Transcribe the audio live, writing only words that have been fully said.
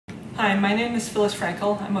Hi, my name is Phyllis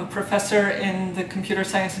Frankl. I'm a professor in the Computer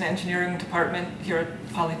Science and Engineering Department here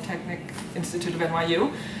at Polytechnic Institute of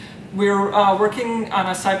NYU. We're working on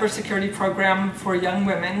a cybersecurity program for young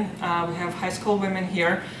women. We have high school women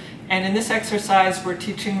here, and in this exercise we're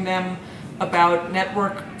teaching them about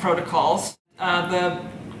network protocols. The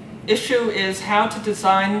issue is how to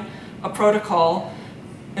design a protocol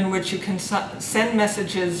in which you can send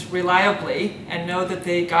messages reliably and know that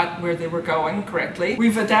they got where they were going correctly.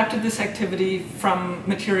 We've adapted this activity from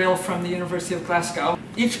material from the University of Glasgow.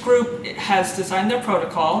 Each group has designed their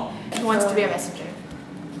protocol. Who wants to be a messenger?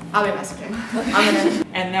 I'll be a messenger.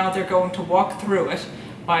 And now they're going to walk through it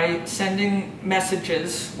by sending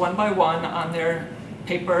messages one by one on their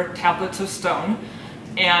paper tablets of stone,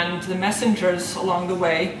 and the messengers along the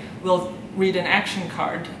way will read an action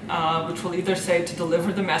card, which will either say to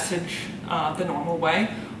deliver the message the normal way,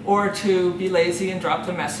 or to be lazy and drop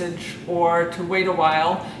the message, or to wait a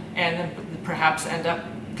while and then perhaps end up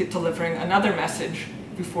delivering another message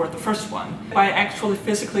before the first one. By actually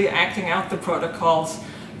physically acting out the protocols,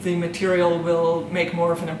 the material will make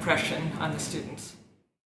more of an impression on the students.